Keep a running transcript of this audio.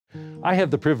I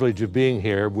have the privilege of being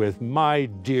here with my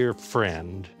dear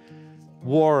friend,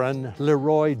 Warren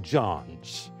Leroy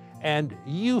Johns. And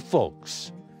you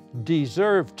folks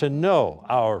deserve to know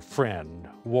our friend,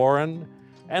 Warren,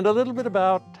 and a little bit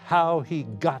about how he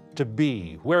got to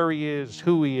be where he is,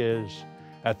 who he is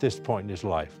at this point in his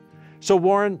life. So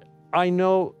Warren, I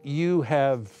know you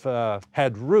have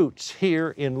had roots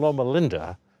here in Loma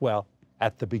Linda, well,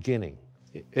 at the beginning.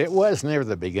 It was near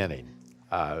the beginning.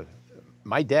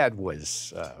 My dad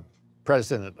was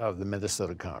president of the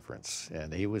Minnesota Conference,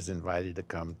 and he was invited to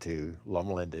come to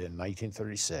Loma Linda in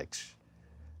 1936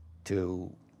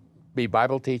 to be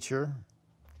Bible teacher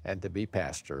and to be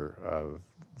pastor of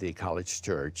the college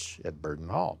church at Burden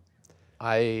Hall.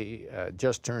 I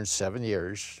just turned 7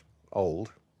 years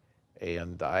old,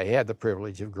 and I had the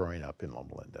privilege of growing up in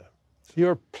Loma Linda.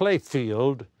 Your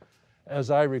playfield,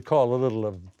 as I recall a little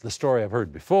of the story I've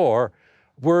heard before,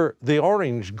 were the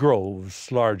orange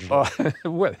groves largely.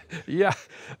 Well, yeah,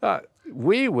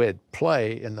 we would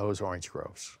play in those orange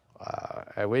groves.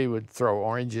 We would throw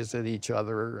oranges at each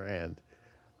other, and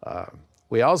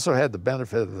we also had the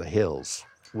benefit of the hills.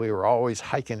 We were always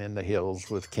hiking in the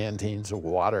hills with canteens of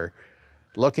water,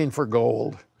 looking for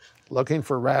gold, looking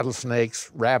for rattlesnakes,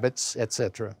 rabbits,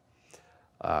 etc.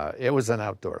 It was an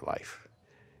outdoor life.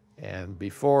 And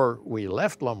before we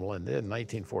left Loma Linda in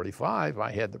 1945,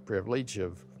 I had the privilege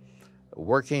of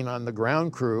working on the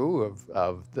ground crew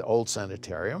of the old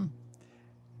sanitarium.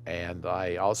 And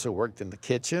I also worked in the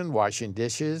kitchen, washing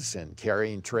dishes and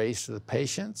carrying trays to the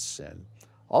patients. And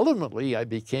ultimately, I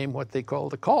became what they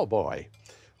called a call boy,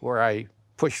 where I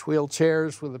pushed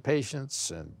wheelchairs with the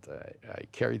patients, and I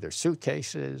carried their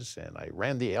suitcases, and I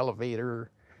ran the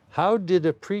elevator. How did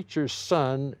a preacher's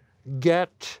son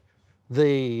get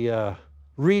the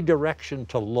redirection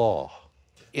to law?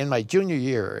 In my junior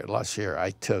year, last year, I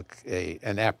took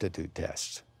an aptitude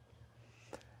test.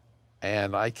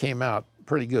 And I came out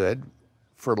pretty good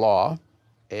for law,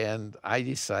 and I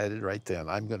decided right then,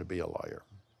 I'm going to be a lawyer.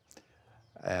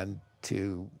 And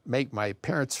to make my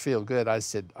parents feel good, I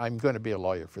said, I'm going to be a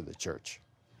lawyer for the church.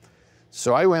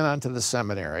 So I went on to the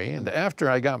seminary, and after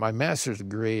I got my master's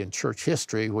degree in church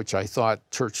history, which I thought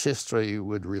church history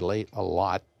would relate a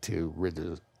lot to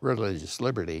religious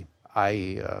liberty,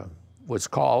 I was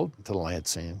called to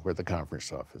Lansing, where the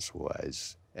conference office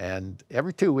was. And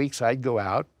every 2 weeks I'd go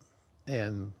out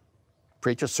and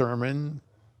preach a sermon,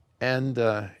 and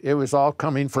it was all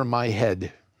coming from my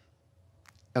head.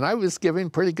 And I was giving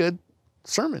pretty good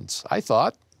sermons, I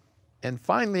thought. And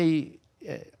finally,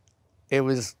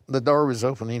 the door was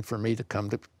opening for me to come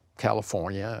to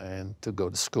California and to go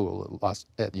to school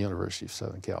at the University of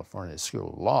Southern California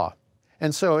School of Law.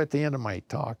 And so at the end of my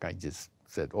talk, I just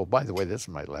said, oh, by the way, this is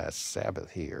my last Sabbath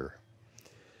here.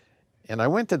 And I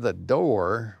went to the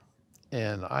door,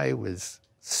 and I was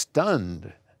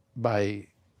stunned by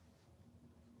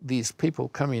these people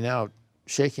coming out,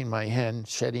 shaking my hand,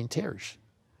 shedding tears.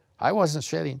 I wasn't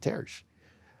shedding tears.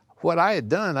 What I had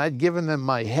done, I'd given them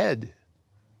my head.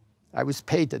 I was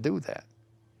paid to do that.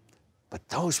 But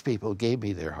those people gave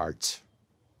me their hearts.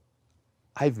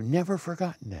 I've never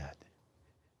forgotten that.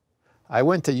 I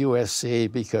went to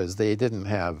USC because they didn't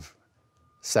have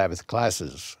Sabbath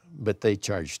classes, but they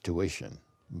charged tuition.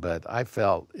 But I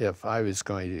felt if I was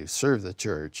going to serve the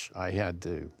church, I had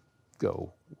to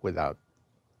go without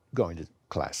going to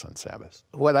class on Sabbath.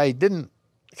 What I didn't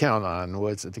count on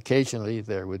was that occasionally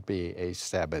there would be a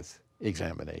Sabbath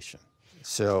examination.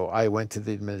 So I went to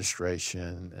the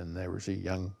administration, and there was a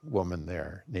young woman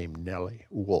there named Nellie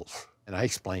Wolf. And I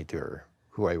explained to her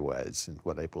who I was and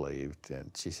what I believed.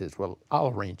 And she says, well, I'll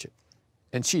arrange it.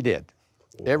 And she did.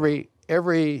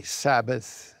 Every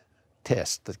Sabbath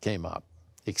test that came up,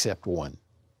 except one.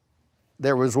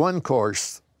 There was one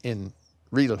course in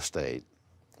real estate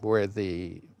where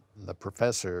the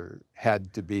professor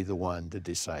had to be the one to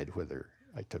decide whether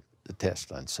I took the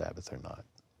test on Sabbath or not.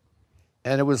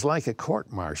 And it was like a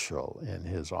court-martial in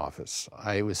his office.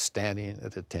 I was standing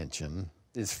at attention.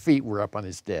 His feet were up on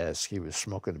his desk. He was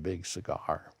smoking a big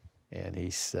cigar. And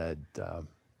he said,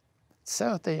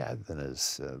 Seventh-day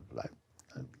Adventists,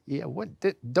 yeah,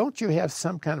 don't you have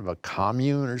some kind of a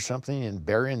commune or something in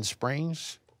Berrien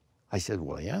Springs? I said,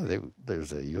 well, yeah,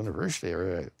 there's a university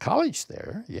or a college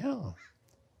there, yeah.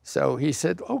 So he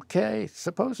said, okay,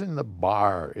 supposing the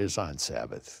bar is on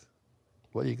Sabbath,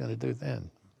 what are you going to do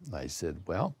then? And I said,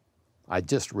 well, I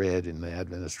just read in the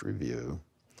Adventist Review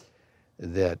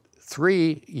that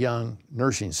 3 young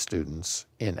nursing students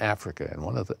in Africa, in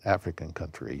one of the African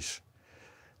countries,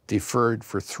 deferred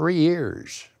for 3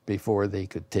 years before they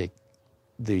could take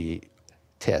the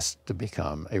test to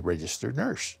become a registered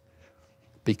nurse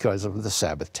because of the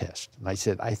Sabbath test. And I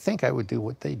said, I think I would do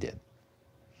what they did.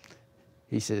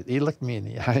 He looked me in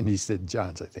the eye and he said,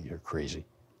 Johns, I think you're crazy.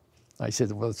 I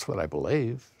said, well, that's what I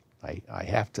believe. I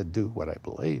have to do what I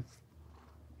believe.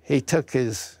 He took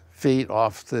his feet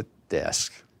off the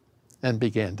desk and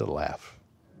began to laugh.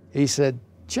 He said,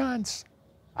 Johns,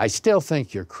 I still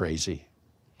think you're crazy,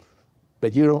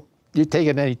 but you take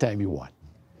it anytime you want.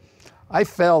 I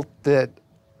felt that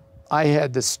I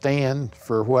had to stand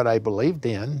for what I believed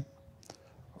in,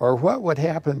 or what would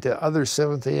happen to other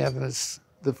Seventh-day Adventists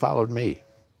that followed me.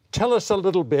 Tell us a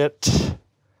little bit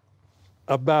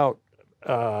about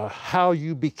how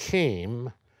you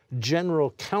became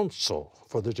general counsel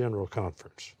for the General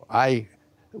Conference. I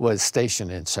was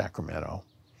stationed in Sacramento,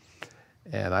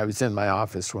 and I was in my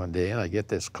office one day, and I get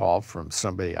this call from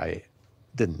somebody I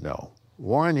didn't know.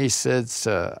 Warren, he says,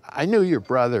 I knew your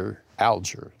brother,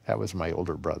 Alger. That was my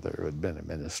older brother who had been a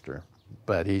minister.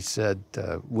 But he said,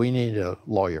 we need a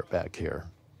lawyer back here.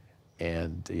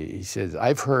 And he says,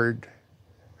 I've heard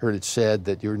it said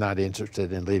that you're not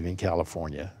interested in leaving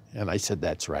California. And I said,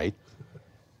 that's right.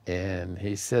 And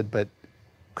he said, but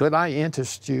could I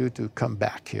interest you to come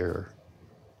back here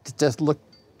to just look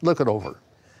it over?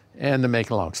 And to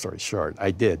make a long story short, I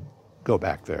did go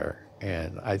back there.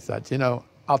 And I thought,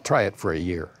 I'll try it for a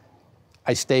year.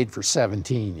 I stayed for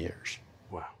 17 years.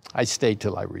 Wow. I stayed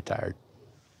till I retired.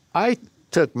 I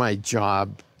took my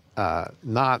job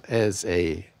not as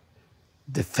a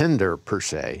defender per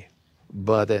se,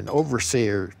 but an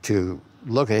overseer to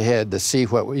look ahead to see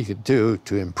what we could do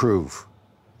to improve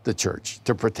the church,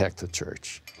 to protect the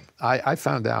church. I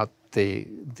found out the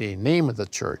name of the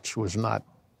church was not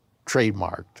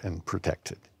trademarked and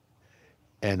protected,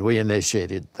 and we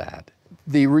initiated that.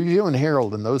 The Review and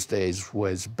Herald in those days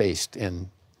was based in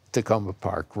Tacoma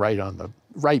Park,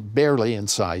 right barely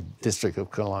inside District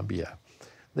of Columbia.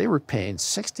 They were paying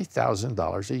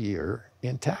 $60,000 a year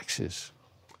in taxes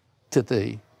to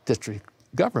the district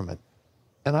government.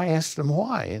 And I asked them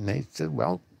why, and they said,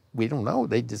 well, we don't know,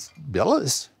 they just bill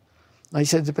us. I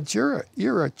said, but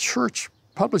you're a church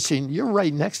publishing, you're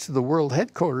right next to the world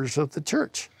headquarters of the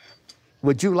church.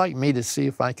 Would you like me to see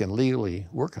if I can legally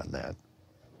work on that?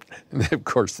 And of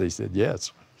course they said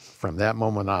yes. From that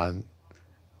moment on,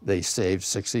 they saved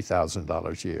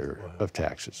 $60,000 a year of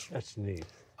taxes. That's neat.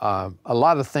 A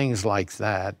lot of things like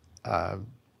that,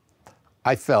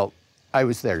 I felt I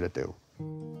was there to do.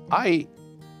 I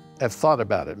have thought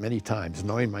about it many times,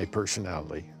 knowing my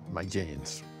personality, my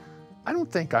genes. I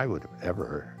don't think I would have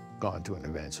ever gone to an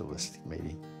evangelistic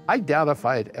meeting. I doubt if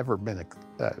I had ever been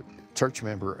a church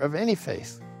member of any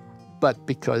faith, but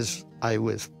because I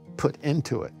was put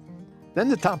into it. Then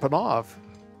to top it off,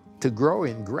 to grow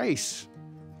in grace,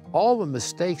 all the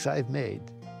mistakes I've made,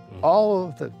 all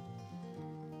of the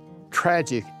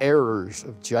tragic errors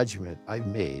of judgment I've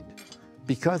made,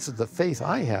 because of the faith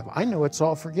I have, I know it's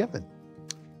all forgiven.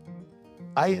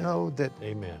 I know that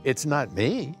Amen. It's not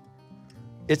me,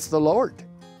 it's the Lord.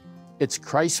 It's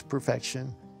Christ's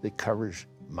perfection that covers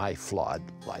my flawed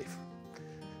life.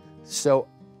 So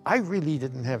I really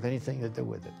didn't have anything to do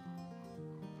with it.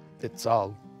 It's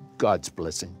all God's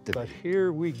blessing to But me.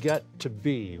 here we get to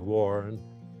be, Warren,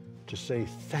 to say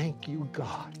thank you,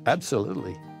 God.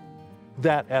 Absolutely.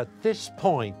 That at this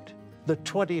point, the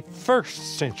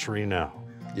 21st century now,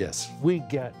 Yes. we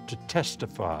get to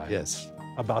testify Yes.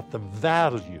 about the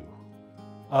value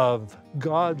of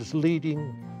God's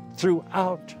leading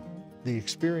throughout the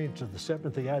experience of the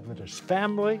Seventh-day Adventist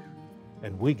family,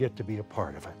 and we get to be a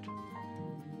part of it.